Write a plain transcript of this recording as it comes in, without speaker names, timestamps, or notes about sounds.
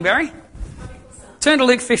Barry? Turn to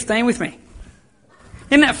Luke 15 with me.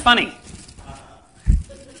 Isn't that funny?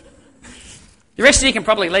 The rest of you can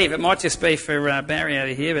probably leave. It might just be for Barry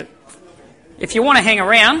over here, but if you want to hang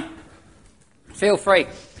around, feel free.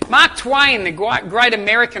 Mark Twain, the great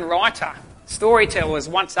American writer, storyteller, was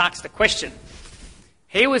once asked a question.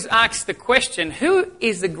 He was asked the question, who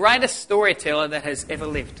is the greatest storyteller that has ever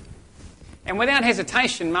lived? And without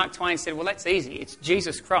hesitation, Mark Twain said, well, that's easy. It's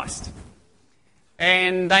Jesus Christ.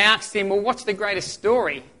 And they asked him, well, what's the greatest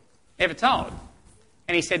story ever told?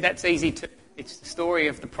 And he said, that's easy too. It's the story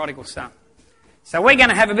of the prodigal son. So we're going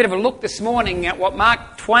to have a bit of a look this morning at what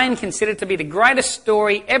Mark Twain considered to be the greatest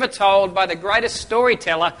story ever told by the greatest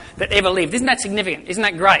storyteller that ever lived. Isn't that significant? Isn't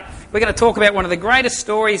that great? We're going to talk about one of the greatest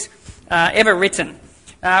stories ever written.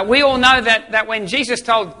 We all know that when Jesus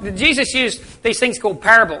used these things called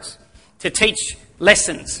parables to teach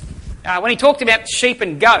lessons. When he talked about sheep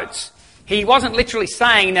and goats, he wasn't literally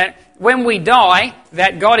saying that when we die,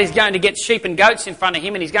 that God is going to get sheep and goats in front of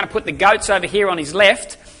him and he's going to put the goats over here on his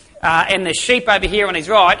left and the sheep over here on his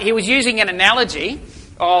right. He was using an analogy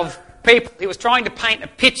of people. He was trying to paint a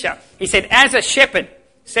picture. He said, as a shepherd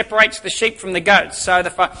separates the sheep from the goats, so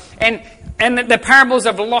the parables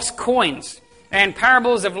of lost coins and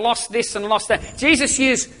parables of lost this and lost that. Jesus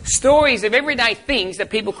used stories of everyday things that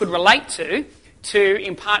people could relate to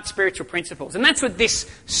impart spiritual principles. And that's what this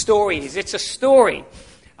story is. It's a story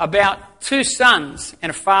about two sons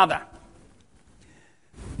and a father.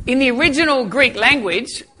 In the original Greek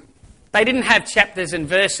language, they didn't have chapters and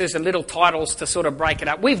verses and little titles to sort of break it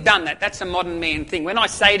up. We've done that. That's a modern man thing. When I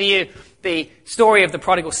say to you the story of the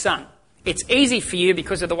prodigal son, it's easy for you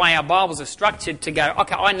because of the way our Bibles are structured to go,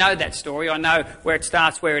 okay, I know that story. I know where it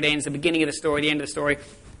starts, where it ends, the beginning of the story, the end of the story.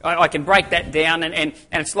 I can break that down and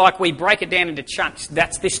it's like we break it down into chunks.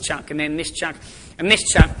 That's this chunk and then this chunk and this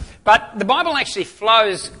chunk. But the Bible actually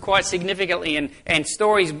flows quite significantly and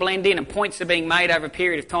stories blend in and points are being made over a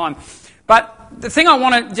period of time. But the thing I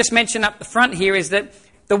want to just mention up the front here is that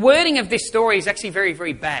the wording of this story is actually very,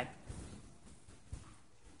 very bad.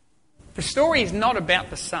 The story is not about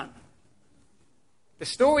the son. The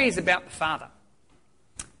story is about the father.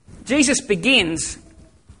 Jesus begins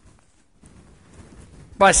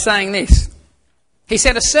by saying this. He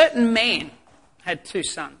said, a certain man had two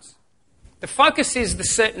sons. The focus is the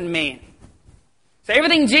certain man. So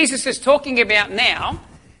everything Jesus is talking about now,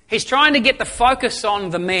 he's trying to get the focus on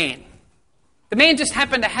the man. The man just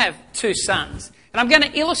happened to have two sons. And I'm going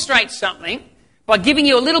to illustrate something by giving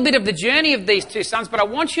you a little bit of the journey of these two sons, but I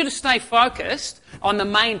want you to stay focused on the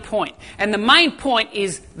main point. And the main point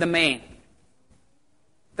is the man.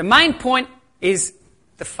 The main point is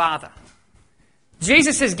the father.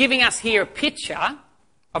 Jesus is giving us here a picture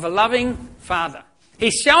of a loving father.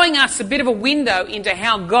 He's showing us a bit of a window into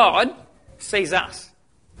how God sees us.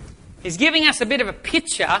 He's giving us a bit of a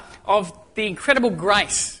picture of the incredible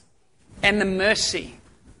grace and the mercy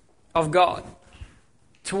of God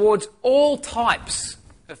towards all types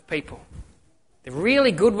of people. The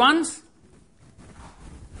really good ones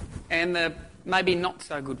and the maybe not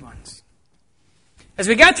so good ones. As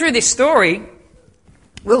we go through this story,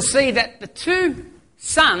 we'll see that the two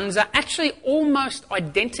sons are actually almost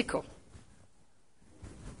identical.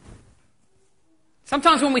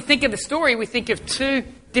 Sometimes when we think of the story, we think of two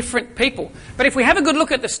different people. But if we have a good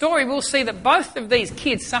look at the story, we'll see that both of these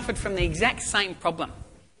kids suffered from the exact same problem.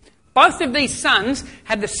 Both of these sons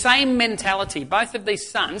had the same mentality. Both of these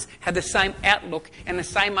sons had the same outlook and the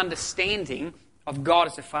same understanding of God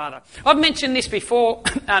as a father. I've mentioned this before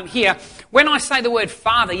here. When I say the word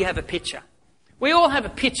father, you have a picture. We all have a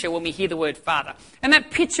picture when we hear the word father. And that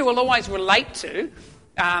picture will always relate to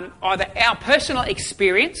either our personal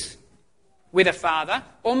experience with a father,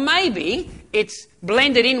 or maybe it's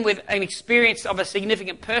blended in with an experience of a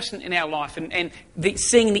significant person in our life and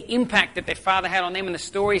seeing the impact that their father had on them and the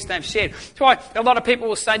stories they've shared. That's why a lot of people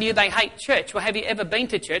will say to you they hate church. Well, have you ever been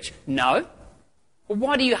to church? No. Well,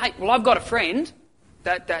 why do you hate? Well, I've got a friend.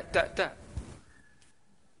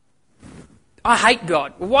 I hate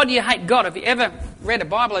God. Well, why do you hate God? Have you ever read a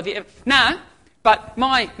Bible? Have you ever? No. But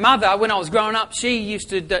my mother, when I was growing up, she used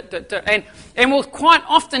to... And we'll quite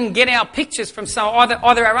often get our pictures from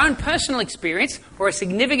either our own personal experience or a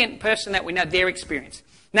significant person that we know, their experience.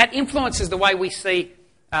 And that influences the way we see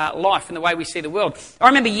life and the way we see the world. I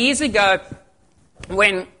remember years ago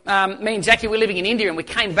when me and Jackie were living in India and we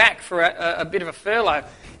came back for a bit of a furlough.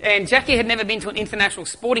 And Jackie had never been to an international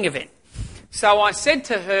sporting event. So I said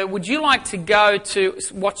to her, would you like to go to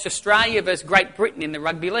watch Australia versus Great Britain in the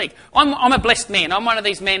rugby league? I'm a blessed man. I'm one of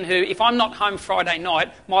these men who, if I'm not home Friday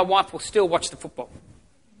night, my wife will still watch the football.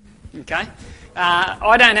 Okay?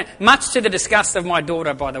 I don't, much to the disgust of my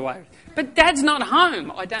daughter, by the way. But Dad's not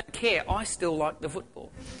home. I don't care. I still like the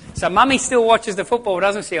football. So Mummy still watches the football,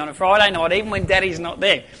 doesn't she, on a Friday night, even when Daddy's not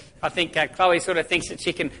there. I think Chloe sort of thinks that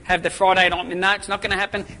she can have the Friday night. No, it's not going to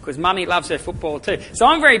happen because Mummy loves her football too. So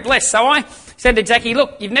I'm very blessed. So I said to Jackie,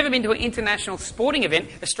 look, you've never been to an international sporting event.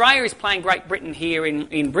 Australia is playing Great Britain here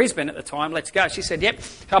in Brisbane at the time. Let's go. She said, yep.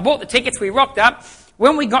 So I bought the tickets. We rocked up.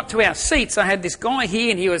 When we got to our seats, I had this guy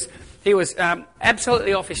here and he was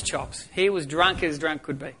absolutely off his chops. He was drunk as drunk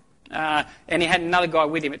could be. And he had another guy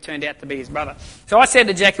with him. It turned out to be his brother. So I said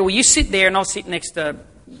to Jackie, well, you sit there and I'll sit next to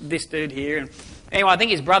this dude here. And anyway, I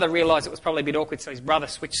think his brother realised it was probably a bit awkward, so his brother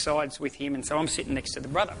switched sides with him, and so I'm sitting next to the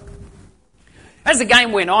brother. As the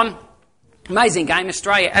game went on, amazing game.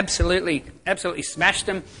 Australia absolutely smashed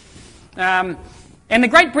them. And the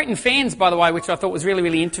Great Britain fans, by the way, which I thought was really,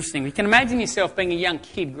 really interesting. You can imagine yourself being a young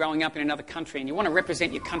kid growing up in another country and you want to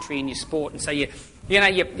represent your country in your sport. And so you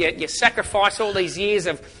sacrifice all these years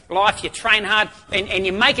of life, you train hard and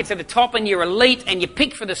you make it to the top and you're elite and you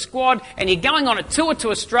pick for the squad and you're going on a tour to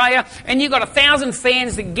Australia and you've got 1,000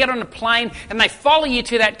 fans that get on a plane and they follow you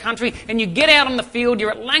to that country and you get out on the field.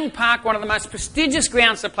 You're at Lang Park, one of the most prestigious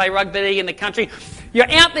grounds to play rugby league in the country. You're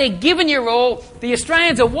out there giving your all. The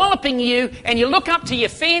Australians are walloping you and you look up to your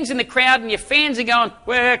fans in the crowd and your fans are going,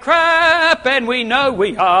 we're crap and we know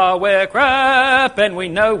we are, we're crap and we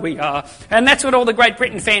know we are. And that's what all the Great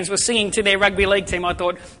Britain fans were singing to their rugby league team. I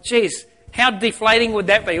thought, geez, how deflating would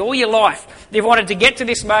that be? All your life, you've wanted to get to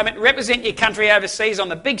this moment, represent your country overseas on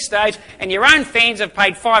the big stage, and your own fans have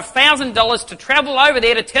paid $5,000 to travel over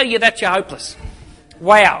there to tell you that you're hopeless.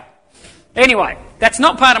 Wow. Anyway, that's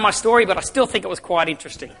not part of my story, but I still think it was quite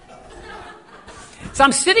interesting. So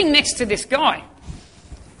I'm sitting next to this guy,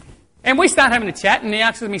 and we start having a chat, and he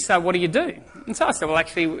asks me, so what do you do? And so I said, well,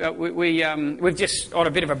 actually, we've just got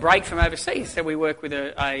a bit of a break from overseas. So we work with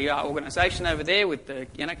a organisation over there with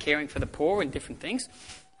caring for the poor and different things.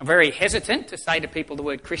 I'm very hesitant to say to people the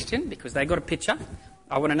word Christian because they got a picture.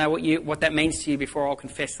 I want to know what that means to you before I'll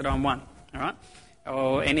confess that I'm one. All right?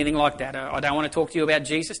 Or anything like that. I don't want to talk to you about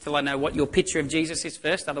Jesus till I know what your picture of Jesus is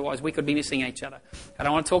first. Otherwise, we could be missing each other. I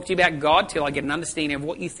don't want to talk to you about God till I get an understanding of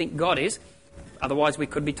what you think God is. Otherwise, we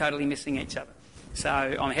could be totally missing each other. So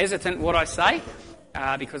I'm hesitant what I say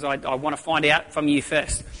because I want to find out from you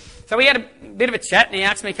first. So we had a bit of a chat and he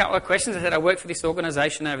asked me a couple of questions. I said, I work for this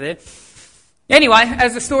organisation over there. Anyway,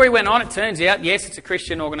 as the story went on, it turns out, yes, it's a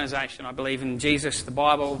Christian organisation. I believe in Jesus, the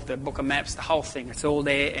Bible, the Book of Maps, the whole thing. It's all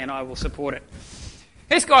there and I will support it.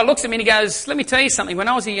 This guy looks at me and he goes, let me tell you something. When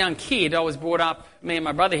I was a young kid, I was brought up, me and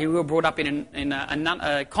my brother here, we were brought up in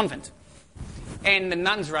a convent. And the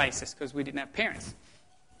nuns raised us because we didn't have parents.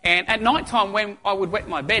 And at night time, when I would wet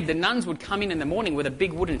my bed, the nuns would come in the morning with a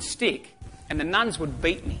big wooden stick and the nuns would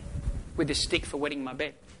beat me with the stick for wetting my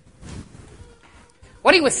bed.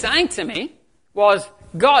 What he was saying to me was,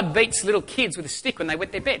 God beats little kids with a stick when they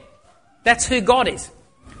wet their bed. That's who God is.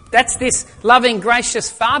 That's this loving,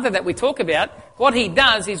 gracious Father that we talk about. What he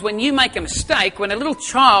does is when you make a mistake, when a little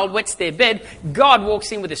child wets their bed, God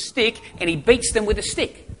walks in with a stick and he beats them with a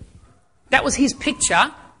stick. That was his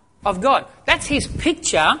picture of God. That's his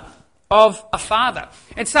picture of a father.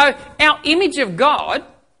 And so our image of God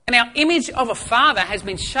and our image of a father has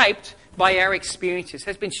been shaped by our experiences,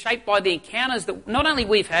 has been shaped by the encounters that not only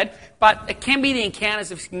we've had, but it can be the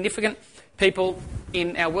encounters of significant people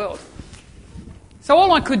in our world. So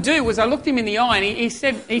all I could do was I looked him in the eye and he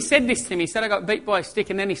said this to me. He said I got beat by a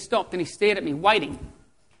stick and then he stopped and he stared at me waiting.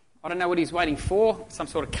 I don't know what he's waiting for, some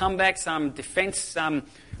sort of comeback, some defence,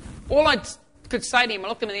 all I could say to him, I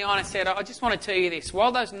looked him in the eye and I said, I just want to tell you this.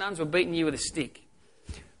 While those nuns were beating you with a stick,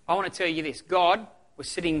 I want to tell you this. God was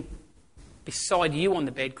sitting beside you on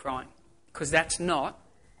the bed crying because that's not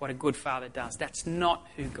what a good father does. That's not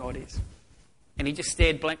who God is. And he just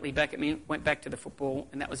stared blankly back at me and went back to the football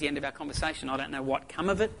and that was the end of our conversation. I don't know what come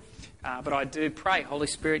of it, but I do pray, Holy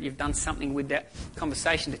Spirit, you've done something with that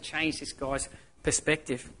conversation to change this guy's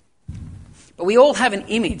perspective. But we all have an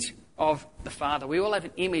image of the Father. We all have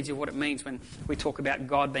an image of what it means when we talk about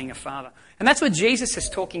God being a Father. And that's what Jesus is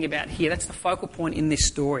talking about here. That's the focal point in this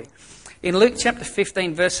story. In Luke chapter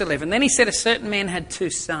 15, verse 11, then he said, a certain man had 2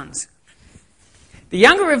 sons. The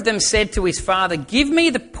younger of them said to his father, give me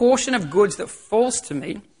the portion of goods that falls to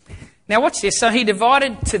me. Now watch this. So he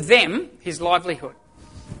divided to them his livelihood.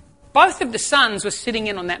 Both of the sons were sitting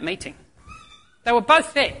in on that meeting. They were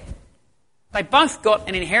both there. They both got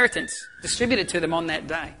an inheritance distributed to them on that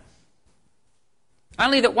day.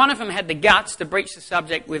 Only that one of them had the guts to breach the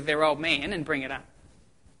subject with their old man and bring it up.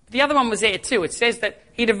 The other one was there too. It says that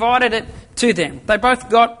he divided it to them. They both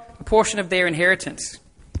got a portion of their inheritance.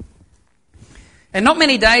 And not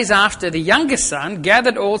many days after, the younger son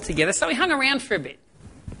gathered all together, so he hung around for a bit.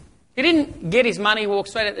 He didn't get his money, walk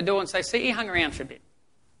straight out the door and say, see, he hung around for a bit.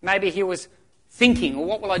 Maybe he was thinking, well,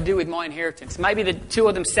 what will I do with my inheritance? Maybe the two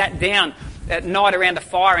of them sat down at night around the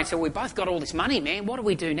fire and said, we both got all this money, man. What do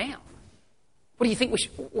we do now? What do you think we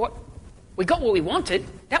should... We got what we wanted.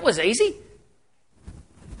 That was easy.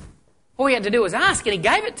 All we had to do was ask and he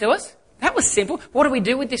gave it to us. That was simple. What do we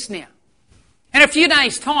do with this now? And a few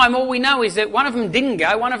days' time, all we know is that one of them didn't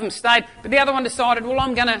go, one of them stayed, but the other one decided, well,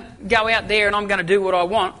 I'm going to go out there and I'm going to do what I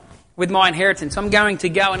want with my inheritance. I'm going to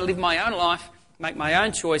go and live my own life, make my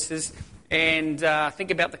own choices, and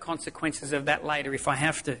think about the consequences of that later if I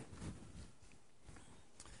have to.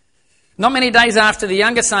 Not many days after, the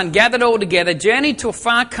younger son gathered all together, journeyed to a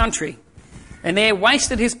far country, and there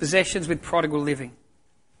wasted his possessions with prodigal living.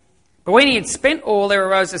 But when he had spent all, there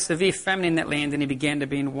arose a severe famine in that land, and he began to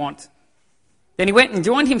be in want. Then he went and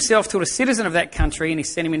joined himself to a citizen of that country, and he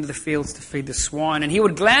sent him into the fields to feed the swine. And he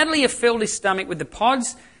would gladly have filled his stomach with the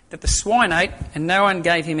pods that the swine ate, and no one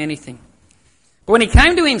gave him anything. But when he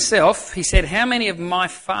came to himself, he said, how many of my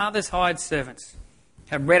father's hired servants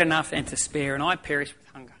have bread enough and to spare, and I perish with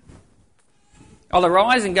hunger? I'll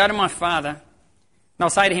arise and go to my father, and I'll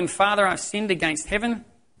say to him, Father, I've sinned against heaven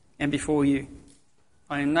and before you.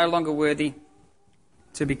 I am no longer worthy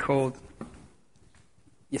to be called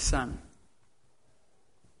your son.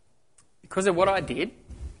 Because of what I did,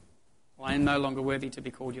 I am no longer worthy to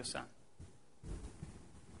be called your son.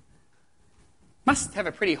 Must have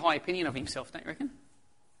a pretty high opinion of himself, don't you reckon?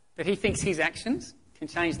 That he thinks his actions can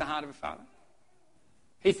change the heart of a father.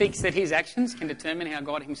 He thinks that his actions can determine how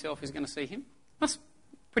God himself is going to see him. Must have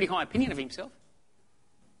a pretty high opinion of himself.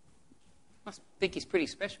 Must think he's pretty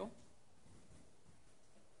special.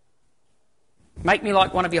 Make me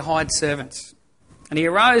like one of your hired servants. And he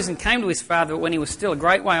arose and came to his father, but when he was still a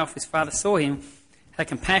great way off, his father saw him, had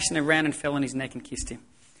compassion, and ran and fell on his neck and kissed him.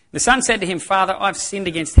 The son said to him, Father, I've sinned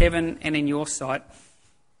against heaven and in your sight.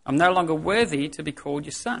 I'm no longer worthy to be called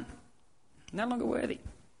your son. No longer worthy.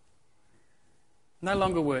 No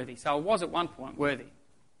longer worthy. So I was at one point worthy.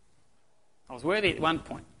 I was worthy at one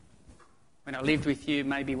point. When I lived with you,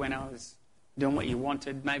 maybe when I was doing what you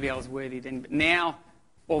wanted, maybe I was worthy then. But now,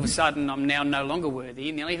 all of a sudden, I'm now no longer worthy.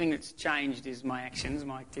 And the only thing that's changed is my actions,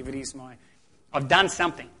 my activities, I've done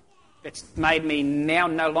something that's made me now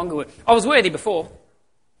no longer worthy. I was worthy before.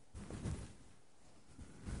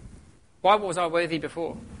 Why was I worthy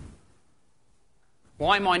before?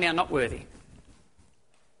 Why am I now not worthy?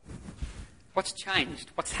 What's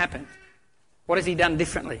changed? What's happened? What has he done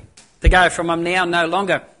differently to go from I'm now no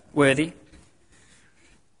longer worthy?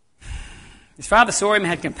 His father saw him and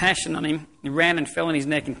had compassion on him. He ran and fell on his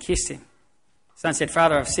neck and kissed him. The son said,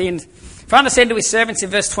 Father, I've sinned. Father said to his servants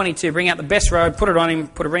in verse 22, bring out the best robe, put it on him,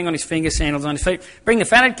 put a ring on his finger, sandals on his feet. Bring the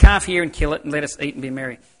fatted calf here and kill it, and let us eat and be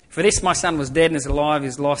merry. For this my son was dead and is alive,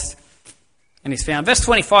 is lost and is found. Verse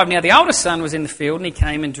 25, now the oldest son was in the field, and he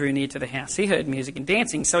came and drew near to the house. He heard music and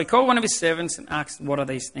dancing. So he called one of his servants and asked, what are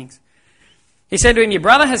these things? He said to him, your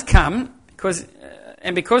brother has come, because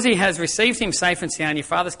he has received him safe and sound, your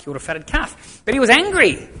father's killed a fatted calf. But he was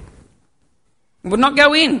angry and would not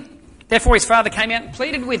go in. Therefore his father came out and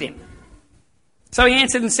pleaded with him. So he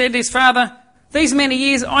answered and said to his father, these many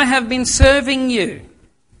years I have been serving you.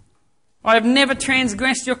 I have never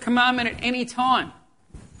transgressed your commandment at any time.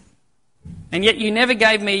 And yet you never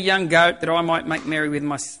gave me a young goat that I might make merry with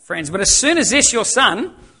my friends. But as soon as this, your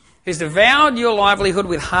son, who's devoured your livelihood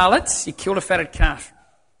with harlots, you killed a fatted calf.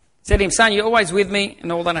 Said to him, son, you're always with me,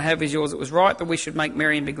 and all that I have is yours. It was right that we should make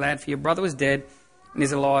merry and be glad, for your brother was dead and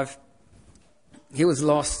is alive. He was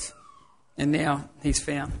lost, and now he's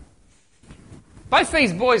found. Both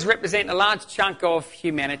these boys represent a large chunk of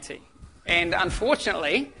humanity. And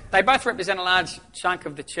unfortunately, they both represent a large chunk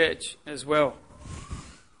of the church as well.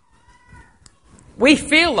 We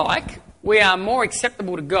feel like we are more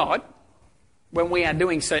acceptable to God when we are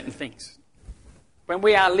doing certain things. When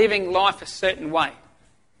we are living life a certain way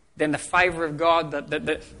than the favour of God,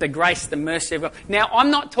 the grace, the mercy of God. Now,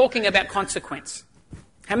 I'm not talking about consequence.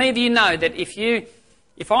 How many of you know that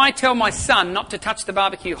if I tell my son not to touch the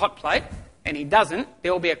barbecue hot plate and he doesn't,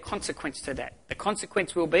 there will be a consequence to that. The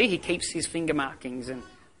consequence will be he keeps his finger markings and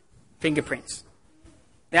fingerprints.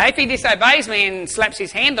 Now, if he disobeys me and slaps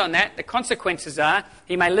his hand on that, the consequences are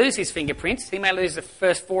he may lose his fingerprints, he may lose the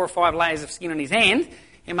first 4 or 5 layers of skin on his hand,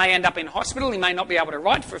 he may end up in hospital, he may not be able to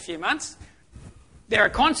write for a few months. There are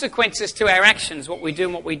consequences to our actions, what we do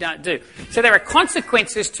and what we don't do. So there are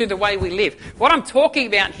consequences to the way we live. What I'm talking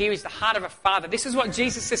about here is the heart of a father. This is what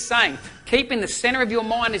Jesus is saying. Keep in the centre of your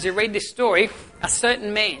mind as you read this story, a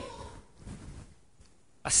certain man.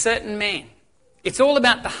 A certain man It's all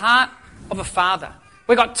about the heart of a father.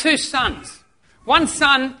 We've got two sons. One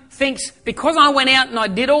son thinks, because I went out and I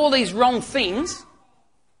did all these wrong things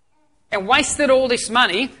and wasted all this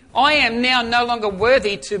money, I am now no longer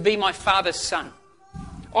worthy to be my father's son.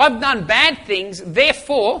 I've done bad things,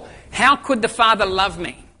 therefore, how could the father love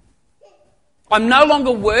me? I'm no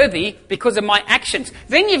longer worthy because of my actions.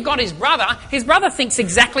 Then you've got his brother. His brother thinks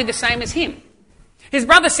exactly the same as him. His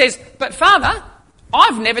brother says, but father,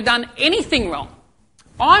 I've never done anything wrong.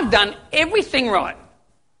 I've done everything right.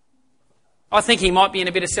 I think he might be in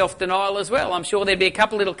a bit of self-denial as well. I'm sure there'd be a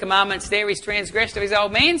couple little commandments there he's transgressed of his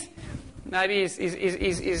old man's. Maybe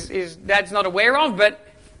his dad's not aware of, but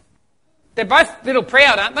they're both a little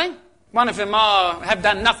proud, aren't they? One of them, have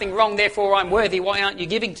done nothing wrong, therefore I'm worthy, why aren't you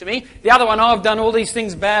giving to me? The other one, I've done all these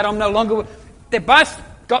things bad, I'm no longer... They've both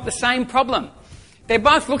got the same problem. They're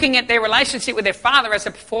both looking at their relationship with their father as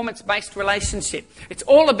a performance-based relationship. It's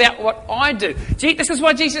all about what I do. This is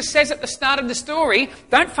why Jesus says at the start of the story,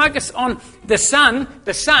 don't focus on the son,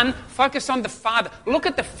 focus on the father. Look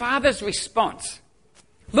at the father's response.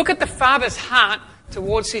 Look at the father's heart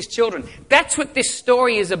towards his children. That's what this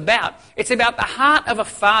story is about. It's about the heart of a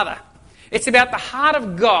father. It's about the heart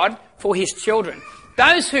of God for his children.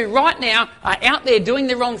 Those who right now are out there doing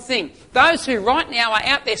the wrong thing. Those who right now are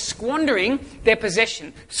out there squandering their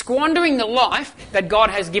possession, squandering the life that God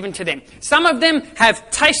has given to them. Some of them have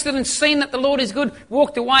tasted and seen that the Lord is good,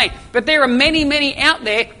 walked away. But there are many, many out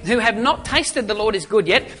there who have not tasted the Lord is good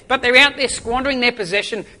yet, but they're out there squandering their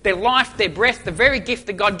possession, their life, their breath, the very gift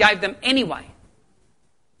that God gave them anyway.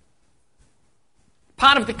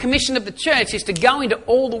 Part of the commission of the church is to go into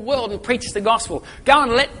all the world and preach the gospel. Go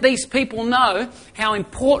and let these people know how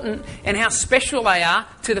important and how special they are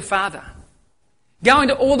to the Father. Go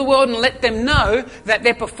into all the world and let them know that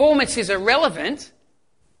their performance is irrelevant.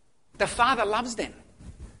 The Father loves them.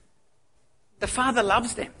 The Father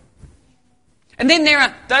loves them. And then there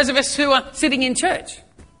are those of us who are sitting in church.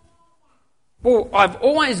 Well, I've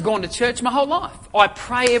always gone to church my whole life. I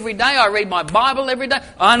pray every day. I read my Bible every day.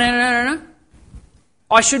 Oh, no.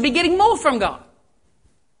 I should be getting more from God.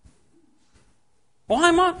 Why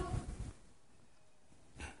am I?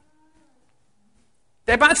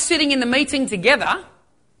 They're both sitting in the meeting together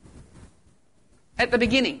at the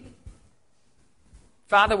beginning.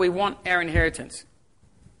 Father, we want our inheritance.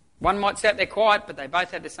 One might sit there quiet, but they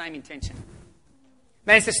both had the same intention.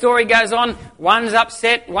 Man, as the story goes on, one's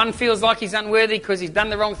upset, one feels like he's unworthy because he's done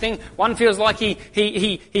the wrong thing, one feels like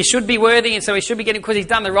he should be worthy and so he should be getting because he's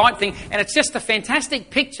done the right thing. And it's just a fantastic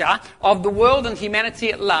picture of the world and humanity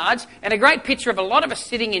at large, and a great picture of a lot of us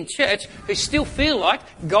sitting in church who still feel like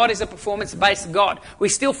God is a performance-based God. We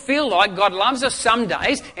still feel like God loves us some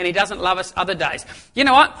days and he doesn't love us other days. You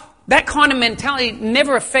know what? That kind of mentality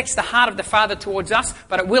never affects the heart of the Father towards us,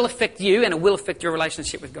 but it will affect you and it will affect your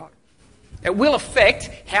relationship with God. It will affect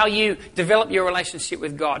how you develop your relationship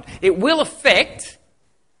with God. It will affect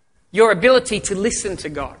your ability to listen to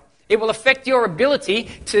God. It will affect your ability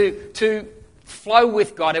to flow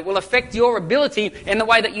with God. It will affect your ability in the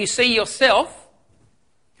way that you see yourself,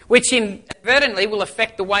 which inadvertently will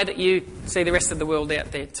affect the way that you see the rest of the world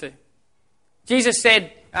out there too. Jesus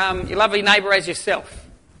said, you love your neighbour as yourself.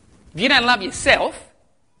 If you don't love yourself,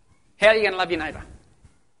 how are you going to love your neighbour?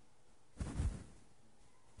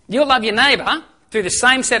 You'll love your neighbour through the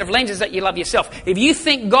same set of lenses that you love yourself. If you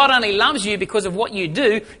think God only loves you because of what you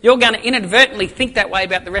do, you're going to inadvertently think that way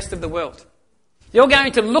about the rest of the world. You're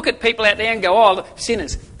going to look at people out there and go, oh,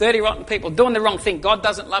 sinners, dirty, rotten people, doing the wrong thing. God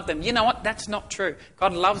doesn't love them. You know what? That's not true.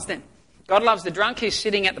 God loves them. God loves the drunk who's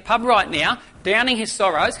sitting at the pub right now, drowning his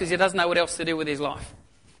sorrows because he doesn't know what else to do with his life.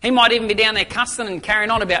 He might even be down there cussing and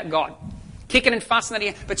carrying on about God. Kicking and fussing at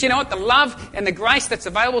him. But you know what? The love and the grace that's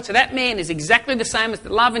available to that man is exactly the same as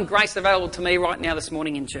the love and grace available to me right now this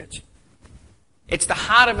morning in church. It's the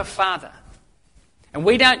heart of a father. And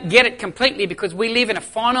we don't get it completely because we live in a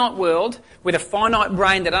finite world with a finite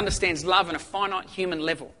brain that understands love on a finite human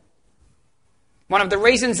level. One of the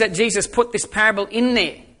reasons that Jesus put this parable in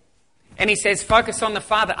there, and he says, focus on the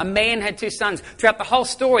father. A man had two sons. Throughout the whole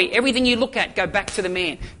story, everything you look at, go back to the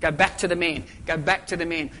man. Go back to the man. Go back to the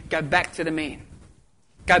man. Go back to the man.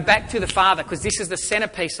 Go back to the father, because this is the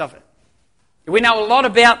centerpiece of it. We know a lot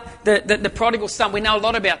about the prodigal son. We know a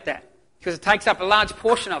lot about that, because it takes up a large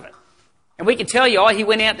portion of it. And we can tell you, oh, he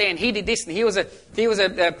went out there and he did this, and he was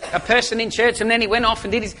a person in church, and then he went off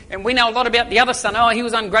and did his... And we know a lot about the other son. Oh, he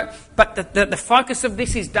was ungrateful. But the focus of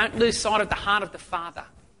this is don't lose sight of the heart of the father.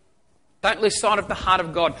 Don't lose sight of the heart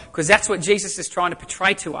of God, because that's what Jesus is trying to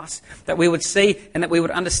portray to us, that we would see and that we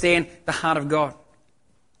would understand the heart of God.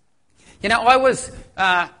 You know,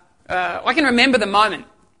 I can remember the moment.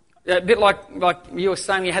 A bit like you were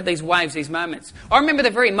saying, you had these waves, these moments. I remember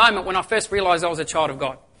the very moment when I first realised I was a child of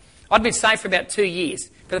God. I'd been saved for about 2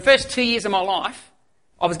 years. For the first 2 years of my life,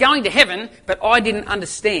 I was going to heaven, but I didn't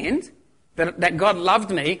understand that God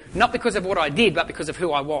loved me, not because of what I did, but because of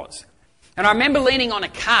who I was. And I remember leaning on a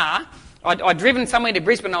car. I'd driven somewhere to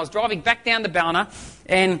Brisbane, and I was driving back down to Ballina,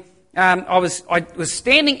 and I was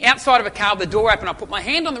standing outside of a car with the door open. I put my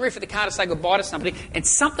hand on the roof of the car to say goodbye to somebody, and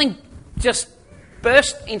something just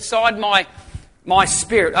burst inside my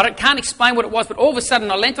spirit. I can't explain what it was, but all of a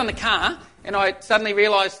sudden I leant on the car and I suddenly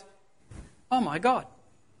realised, oh my God,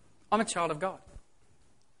 I'm a child of God.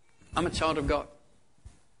 I'm a child of God.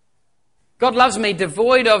 God loves me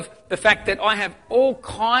devoid of the fact that I have all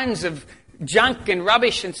kinds of junk and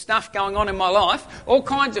rubbish and stuff going on in my life, all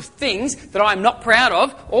kinds of things that I'm not proud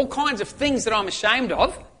of, all kinds of things that I'm ashamed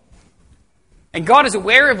of. And God is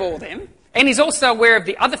aware of all them. And He's also aware of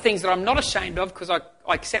the other things that I'm not ashamed of, because I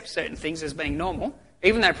accept certain things as being normal,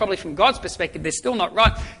 even though probably from God's perspective they're still not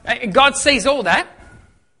right. God sees all that.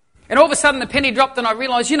 And all of a sudden the penny dropped and I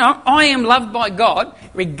realised, I am loved by God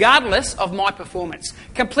regardless of my performance.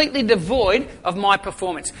 Completely devoid of my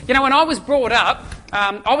performance. When I was brought up,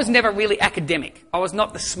 I was never really academic. I was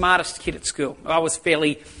not the smartest kid at school. I was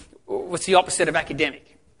what's the opposite of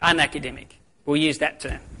academic? Unacademic. We'll use that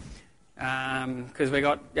term. Because we've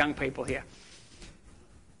got young people here.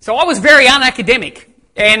 So I was very unacademic,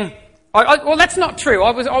 and well, that's not true.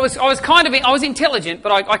 I was intelligent,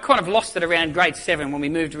 but I kind of lost it around grade 7 when we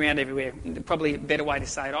moved around everywhere. Probably a better way to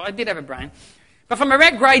say it. I did have a brain, but from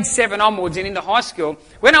around grade 7 onwards and into high school,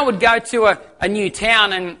 when I would go to a new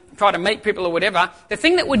town and try to meet people or whatever, the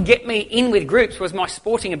thing that would get me in with groups was my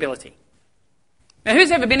sporting ability. Now,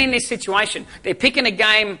 who's ever been in this situation? They're picking a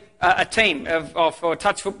game, a team for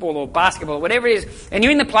touch football or basketball or whatever it is, and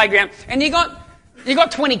you're in the playground, and you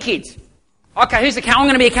got 20 kids. Okay, who's the captain? I'm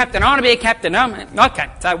going to be a captain. I want to be a captain.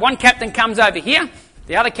 Okay, so one captain comes over here,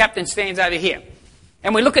 the other captain stands over here,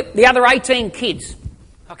 and we look at the other 18 kids.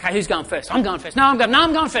 Okay, who's going first? I'm going first. No, I'm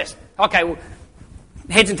going first. Okay, well,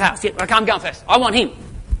 heads and tails. Yeah, okay, I'm going first. I want him.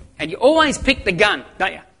 And you always pick the gun,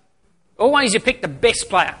 don't you? Always you pick the best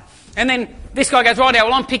player. And then this guy goes, right now,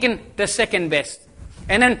 well, I'm picking the second best.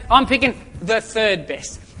 And then I'm picking the third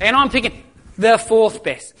best. And I'm picking the fourth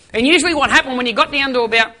best. And usually what happened when you got down to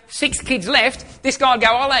about 6 kids left, this guy would go,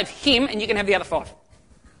 I'll have him and you can have the other 5.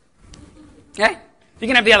 Okay? You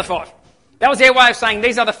can have the other 5. That was their way of saying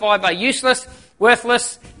these other 5 are useless,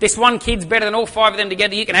 worthless. This one kid's better than all 5 of them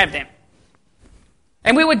together. You can have them.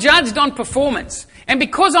 And we were judged on performance. And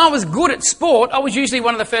because I was good at sport, I was usually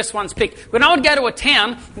one of the first ones picked. When I would go to a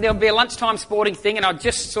town, and there would be a lunchtime sporting thing, and I'd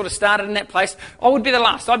just sort of started in that place, I would be the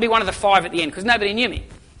last. I'd be one of the 5 at the end, because nobody knew me.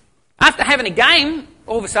 After having a game,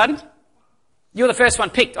 all of a sudden, you're the first one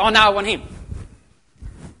picked. Oh, no, I want him.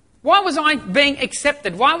 Why was I being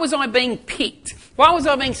accepted? Why was I being picked? Why was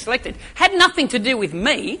I being selected? Had nothing to do with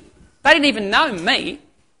me. They didn't even know me.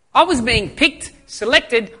 I was being picked,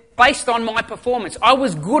 selected, based on my performance. I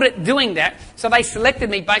was good at doing that, so they selected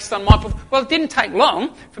me based on my performance. Well, it didn't take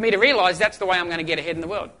long for me to realise that's the way I'm going to get ahead in the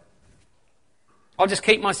world. I'll just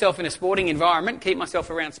keep myself in a sporting environment, keep myself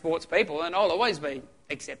around sports people, and I'll always be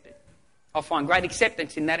accepted. I'll find great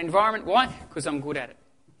acceptance in that environment. Why? Because I'm good at it.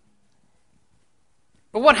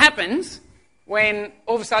 But what happens when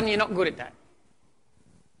all of a sudden you're not good at that?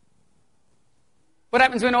 What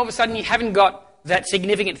happens when all of a sudden you haven't got that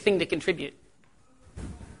significant thing to contribute?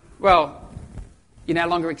 Well, you're no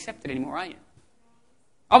longer accepted anymore, are you?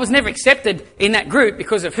 I was never accepted in that group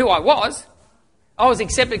because of who I was. I was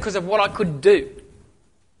accepted because of what I could do.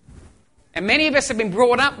 And many of us have been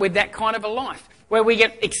brought up with that kind of a life, where we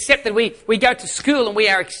get accepted. We go to school and we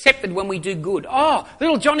are accepted when we do good. Oh,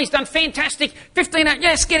 little Johnny's done fantastic. 15 out,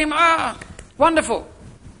 yes, get him. Ah, wonderful.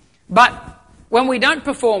 But when we don't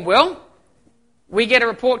perform well, we get a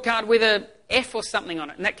report card with a F or something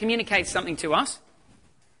on it, and that communicates something to us.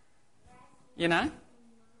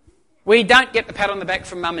 We don't get the pat on the back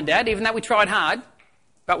from mum and dad, even though we tried hard,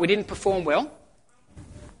 but we didn't perform well.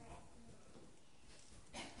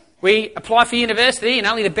 We apply for university and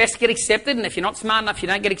only the best get accepted, and if you're not smart enough, you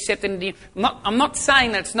don't get accepted. I'm not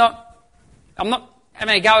saying that it's not... I'm not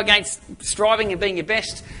having a go against striving and being your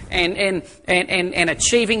best and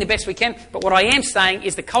achieving the best we can, but what I am saying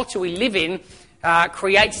is the culture we live in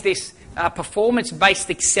creates this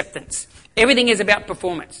performance-based acceptance. Everything is about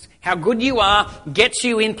performance. How good you are gets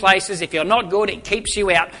you in places. If you're not good, it keeps you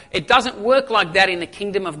out. It doesn't work like that in the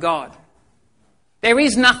kingdom of God. There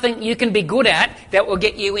is nothing you can be good at that will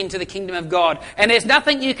get you into the kingdom of God. And there's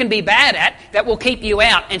nothing you can be bad at that will keep you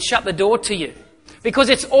out and shut the door to you. Because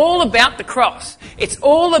it's all about the cross. It's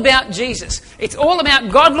all about Jesus. It's all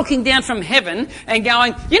about God looking down from heaven and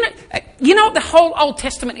going, you know what the whole Old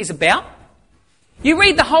Testament is about? You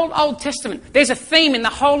read the whole Old Testament. There's a theme in the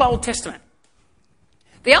whole Old Testament.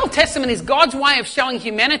 The Old Testament is God's way of showing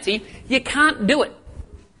humanity you can't do it.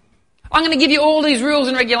 I'm going to give you all these rules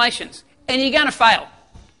and regulations, and you're going to fail.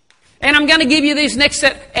 And I'm going to give you this next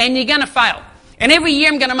set, and you're going to fail. And every year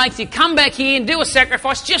I'm going to make you come back here and do a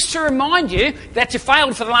sacrifice just to remind you that you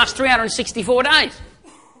failed for the last 364 days.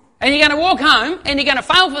 And you're going to walk home and you're going to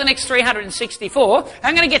fail for the next 364.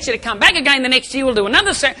 I'm going to get you to come back again the next year. We'll do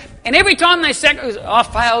another and every time they sacrifice, I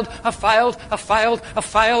failed.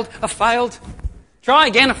 Try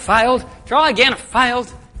again, I failed. Try again, I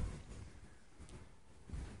failed.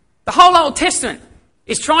 The whole Old Testament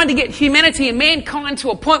is trying to get humanity and mankind to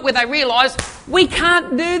a point where they realise we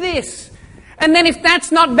can't do this. And then if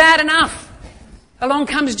that's not bad enough, along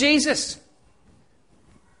comes Jesus.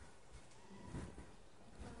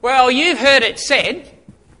 Well, you've heard it said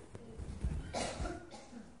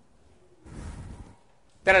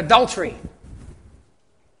that adultery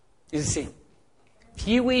is a sin. If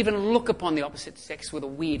you even look upon the opposite sex with a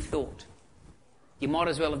weird thought, you might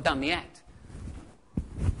as well have done the act.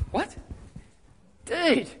 What?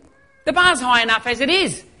 Dude, the bar's high enough as it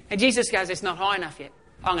is. And Jesus goes, it's not high enough yet.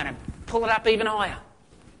 I'm going to pull it up even higher.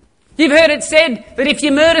 You've heard it said that if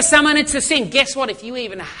you murder someone, it's a sin. Guess what? If you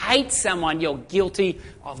even hate someone, you're guilty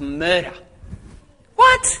of murder.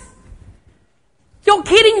 What? You're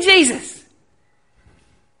kidding, Jesus.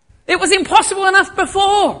 It was impossible enough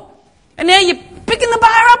before. And now you're picking the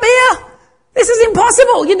bar up here. This is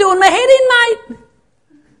impossible. You're doing my head in, mate.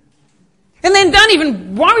 And then don't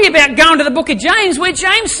even worry about going to the book of James, where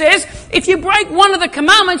James says, if you break one of the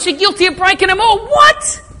commandments, you're guilty of breaking them all.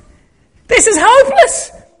 What? This is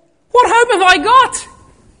hopeless. What hope have I got?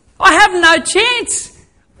 I have no chance.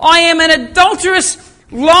 I am an adulterous,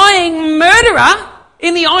 lying murderer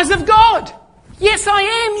in the eyes of God. Yes, I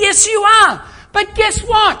am. Yes, you are. But guess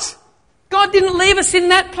what? God didn't leave us in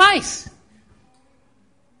that place.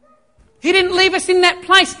 He didn't leave us in that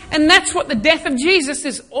place. And that's what the death of Jesus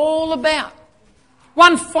is all about.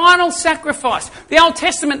 One final sacrifice. The Old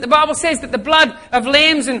Testament, the Bible says that the blood of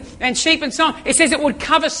lambs and sheep and so on, it says it would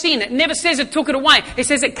cover sin. It never says it took it away. It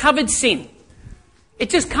says it covered sin.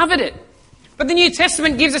 It just covered it. But the New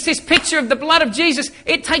Testament gives us this picture of the blood of Jesus.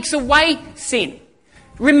 It takes away sin.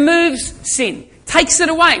 Removes sin. Takes it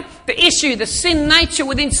away. The issue, the sin nature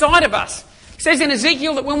within inside of us. It says in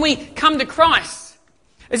Ezekiel that when we come to Christ,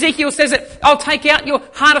 Ezekiel says that I'll take out your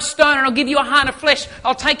heart of stone and I'll give you a heart of flesh.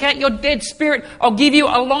 I'll take out your dead spirit. I'll give you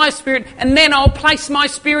a live spirit, and then I'll place my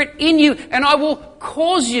spirit in you and I will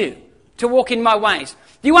cause you to walk in my ways.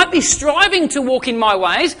 You won't be striving to walk in my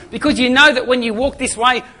ways because you know that when you walk this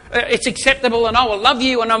way, it's acceptable and I will love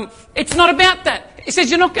you. It's not about that. It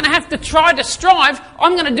says you're not going to have to try to strive.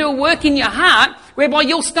 I'm going to do a work in your heart whereby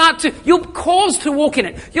you'll cause to walk in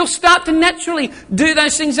it. You'll start to naturally do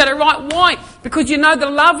those things that are right. Why? Because you know the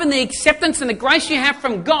love and the acceptance and the grace you have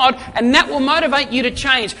from God, and that will motivate you to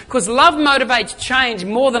change, because love motivates change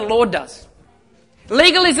more than law does.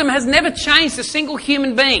 Legalism has never changed a single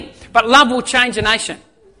human being, but love will change a nation.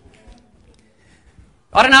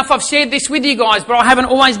 I don't know if I've shared this with you guys, but I haven't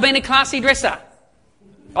always been a classy dresser.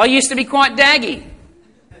 I used to be quite daggy.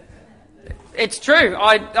 It's true.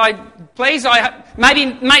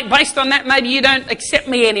 Maybe based on that, maybe you don't accept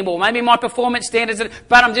me anymore. Maybe my performance standards,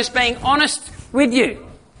 but I'm just being honest with you.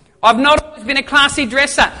 I've not always been a classy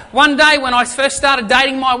dresser. One day when I first started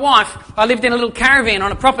dating my wife, I lived in a little caravan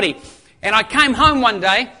on a property. And I came home one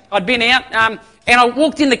day, I'd been out, and I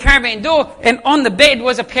walked in the caravan door, and on the bed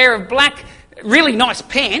was a pair of black, really nice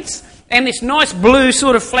pants, and this nice blue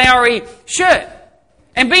sort of flowery shirt.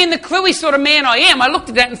 And being the cluey sort of man I am, I looked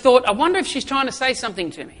at that and thought, I wonder if she's trying to say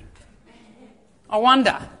something to me. I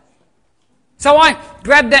wonder. So I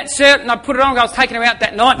grabbed that shirt and I put it on. I was taking her out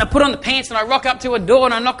that night and I put on the pants and I rock up to a door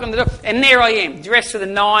and I knock on the door. And there I am, dressed to the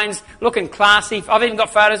nines, looking classy. I've even got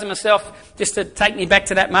photos of myself just to take me back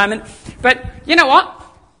to that moment. But you know what?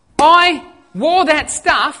 I wore that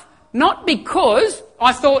stuff not because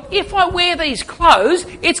I thought, if I wear these clothes,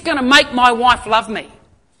 it's going to make my wife love me.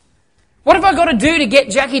 What have I got to do to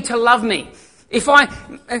get Jackie to love me?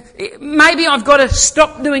 Maybe I've got to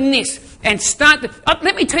stop doing this and start.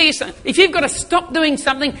 Let me tell you something. If you've got to stop doing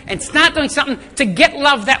something and start doing something to get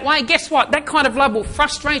love that way, guess what? That kind of love will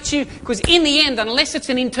frustrate you, because in the end, unless it's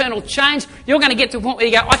an internal change, you're going to get to a point where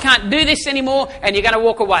you go, I can't do this anymore, and you're going to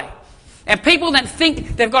walk away. And people that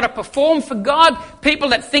think they've got to perform for God, people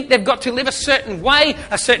that think they've got to live a certain way,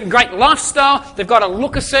 a certain great lifestyle, they've got to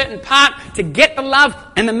look a certain part to get the love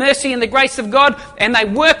and the mercy and the grace of God, and they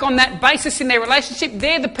work on that basis in their relationship,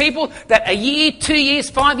 they're the people that a year, 2 years,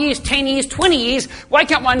 5 years, 10 years, 20 years,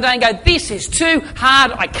 wake up one day and go, this is too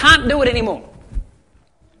hard, I can't do it anymore.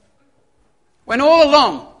 When all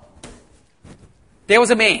along, there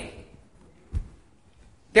was a man,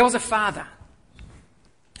 there was a father,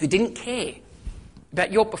 who didn't care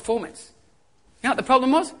about your performance. You know what the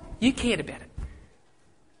problem was? You cared about it.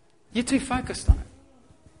 You're too focused on it.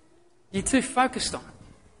 You're too focused on it.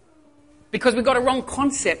 Because we've got a wrong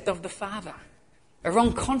concept of the Father. A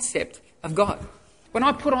wrong concept of God. When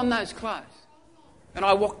I put on those clothes, and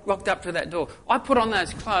I walked up to that door, I put on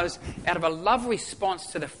those clothes out of a love response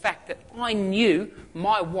to the fact that I knew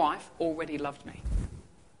my wife already loved me.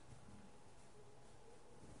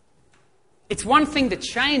 It's one thing to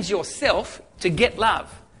change yourself to get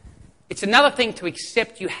love. It's another thing to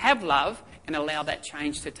accept you have love and allow that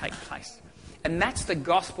change to take place. And that's the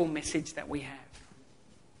gospel message that we have.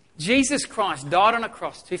 Jesus Christ died on a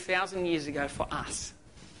cross 2,000 years ago for us.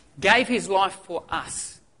 Gave his life for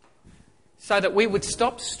us. So that we would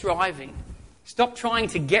stop striving. Stop trying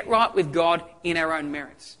to get right with God in our own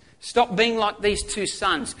merits. Stop being like these two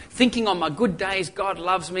sons, thinking on my good days God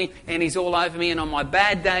loves me and he's all over me, and on my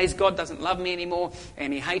bad days God doesn't love me anymore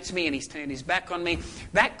and he hates me and he's turned his back on me.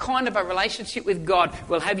 That kind of a relationship with God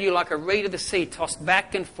will have you like a reed of the sea, tossed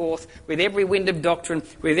back and forth with every wind of doctrine,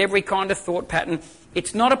 with every kind of thought pattern.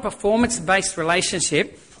 It's not a performance-based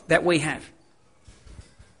relationship that we have.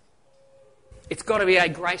 It's got to be a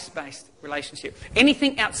grace-based relationship.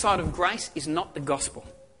 Anything outside of grace is not the gospel.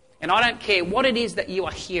 And I don't care what it is that you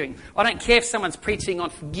are hearing. I don't care if someone's preaching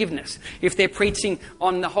on forgiveness, if they're preaching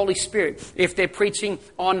on the Holy Spirit, if they're preaching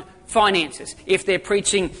on finances, if they're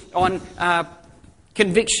preaching on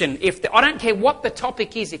conviction. I don't care what the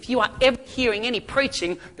topic is. If you are ever hearing any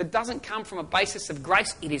preaching that doesn't come from a basis of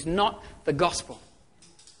grace, it is not the gospel.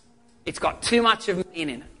 It's got too much of man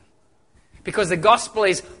in it. Because the gospel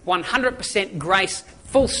is 100% grace,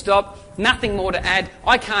 full stop, nothing more to add.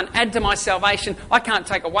 I can't add to my salvation. I can't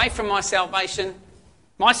take away from my salvation.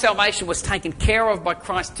 My salvation was taken care of by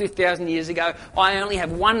Christ 2,000 years ago. I only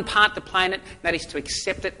have one part to play in it, and that is to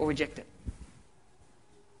accept it or reject it.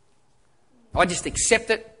 I just accept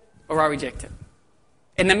it or I reject it.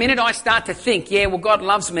 And the minute I start to think, yeah, well, God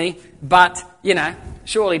loves me, but,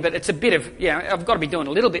 surely, but it's a bit of, I've got to be doing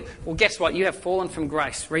a little bit. Well, guess what? You have fallen from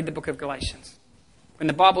grace. Read the book of Galatians. When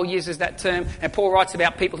the Bible uses that term, and Paul writes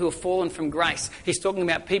about people who have fallen from grace, he's talking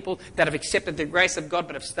about people that have accepted the grace of God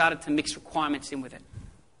but have started to mix requirements in with it.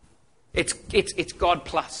 It's God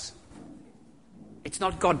plus. It's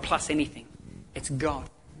not God plus anything. It's God.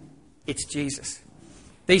 It's Jesus.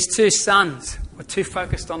 These two sons were too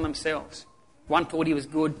focused on themselves. One thought he was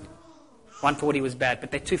good, one thought he was bad, but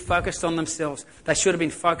they're too focused on themselves. They should have been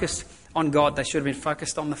focused on God. They should have been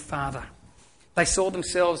focused on the Father. They saw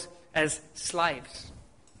themselves as slaves.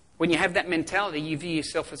 When you have that mentality, you view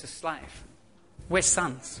yourself as a slave. We're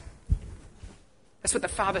sons. That's what the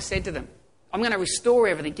Father said to them. I'm going to restore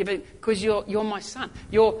everything because you're my son.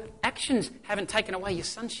 Your actions haven't taken away your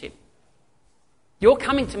sonship. You're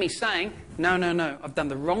coming to me saying, no, I've done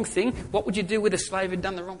the wrong thing. What would you do with a slave who'd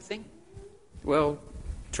done the wrong thing? Well,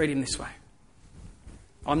 treat him this way.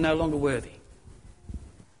 I'm no longer worthy.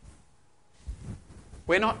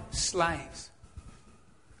 We're not slaves.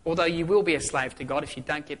 Although you will be a slave to God if you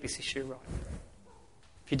don't get this issue right.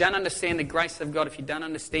 If you don't understand the grace of God, if you don't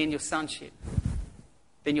understand your sonship,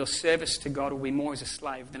 then your service to God will be more as a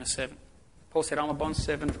slave than a servant. Paul said, I'm a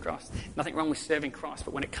bondservant of Christ. Nothing wrong with serving Christ,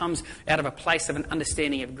 but when it comes out of a place of an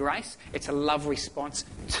understanding of grace, it's a love response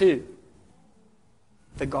to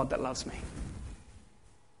the God that loves me.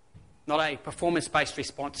 Not a performance-based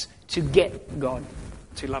response to get God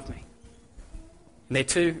to love me. And they're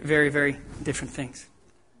two very, very different things.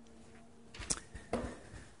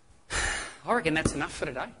 I reckon that's enough for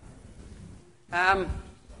today. I'm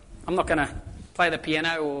not going to play the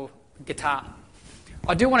piano or guitar.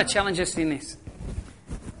 I do want to challenge us in this.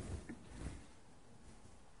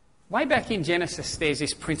 Way back in Genesis, there's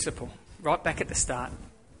this principle, right back at the start.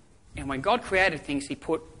 And when God created things, he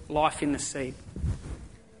put life in the seed.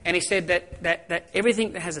 And he said that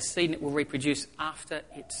everything that has a seed in it will reproduce after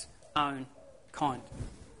its own kind.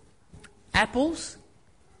 Apples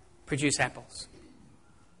produce apples.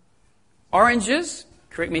 Oranges,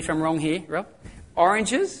 correct me if I'm wrong here, Rob.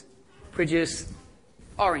 Oranges produce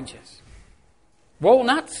oranges.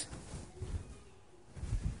 Walnuts,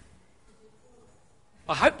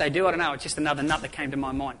 I hope they do, I don't know, it's just another nut that came to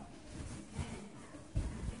my mind.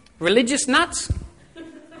 Religious nuts?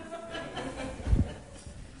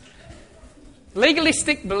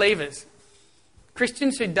 Legalistic believers.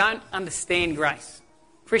 Christians who don't understand grace.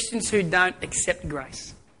 Christians who don't accept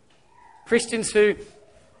grace. Christians who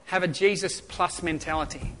have a Jesus plus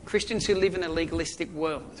mentality. Christians who live in a legalistic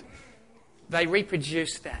world. They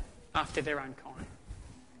reproduce that after their own kind.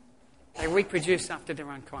 They reproduce after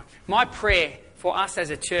their own kind. My prayer for us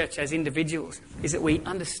as a church, as individuals, is that we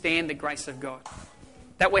understand the grace of God.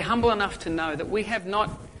 That we're humble enough to know that we're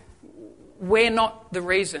not the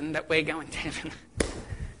reason that we're going to heaven.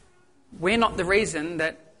 We're not the reason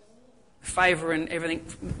that favour and everything,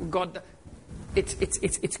 God,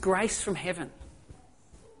 it's grace from heaven.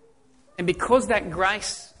 And because that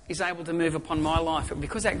grace is able to move upon my life,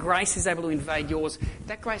 because that grace is able to invade yours,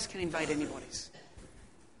 that grace can invade anybody's.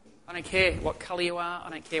 I don't care what colour you are. I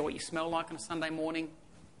don't care what you smell like on a Sunday morning.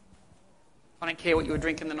 I don't care what you were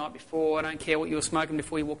drinking the night before. I don't care what you were smoking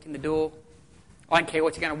before you walked in the door. I don't care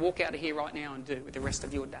what you're going to walk out of here right now and do with the rest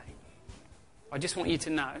of your day. I just want you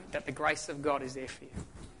to know that the grace of God is there for you.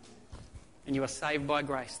 And you are saved by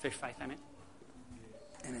grace through faith. Amen?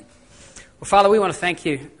 Amen. Well, Father, we want to thank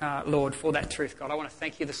you, Lord, for that truth, God. I want to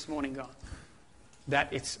thank you this morning, God, that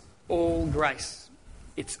it's all grace.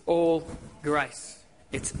 It's all grace.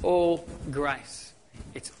 It's all grace.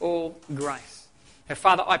 It's all grace. Now,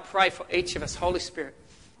 Father, I pray for each of us, Holy Spirit,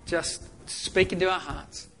 just speak into our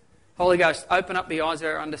hearts. Holy Ghost, open up the eyes of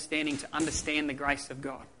our understanding to understand the grace of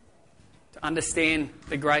God. To understand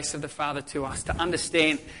the grace of the Father to us. To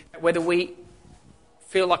understand that whether we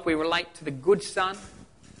feel like we relate to the good son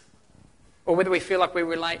or whether we feel like we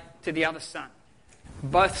relate to the other son,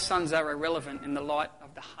 both sons are irrelevant in the light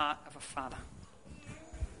of the heart of a father.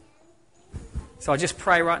 So I just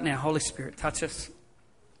pray right now, Holy Spirit, touch us.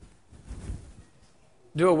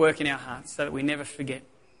 Do a work in our hearts so that we never forget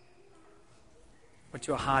what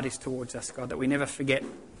your heart is towards us, God. That we never forget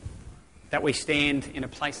that we stand in a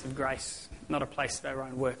place of grace, not a place of our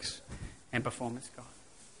own works and performance, God.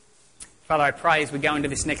 Father, I pray as we go into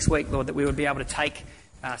this next week, Lord, that we would be able to take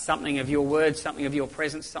something of your word, something of your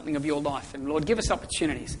presence, something of your life. And Lord, give us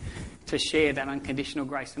opportunities to share that unconditional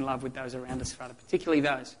grace and love with those around us, Father, particularly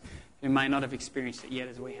those who may not have experienced it yet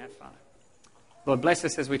as we have, Father. Lord, bless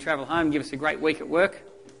us as we travel home. Give us a great week at work.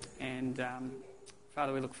 And,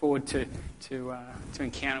 Father, we look forward to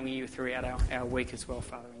encountering you throughout our week as well,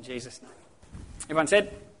 Father, in Jesus' name. Everyone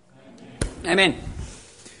said? Amen.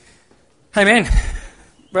 Amen.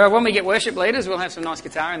 Well, when we get worship leaders, we'll have some nice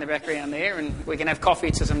guitar in the background there and we can have coffee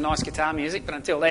to some nice guitar music. But until then,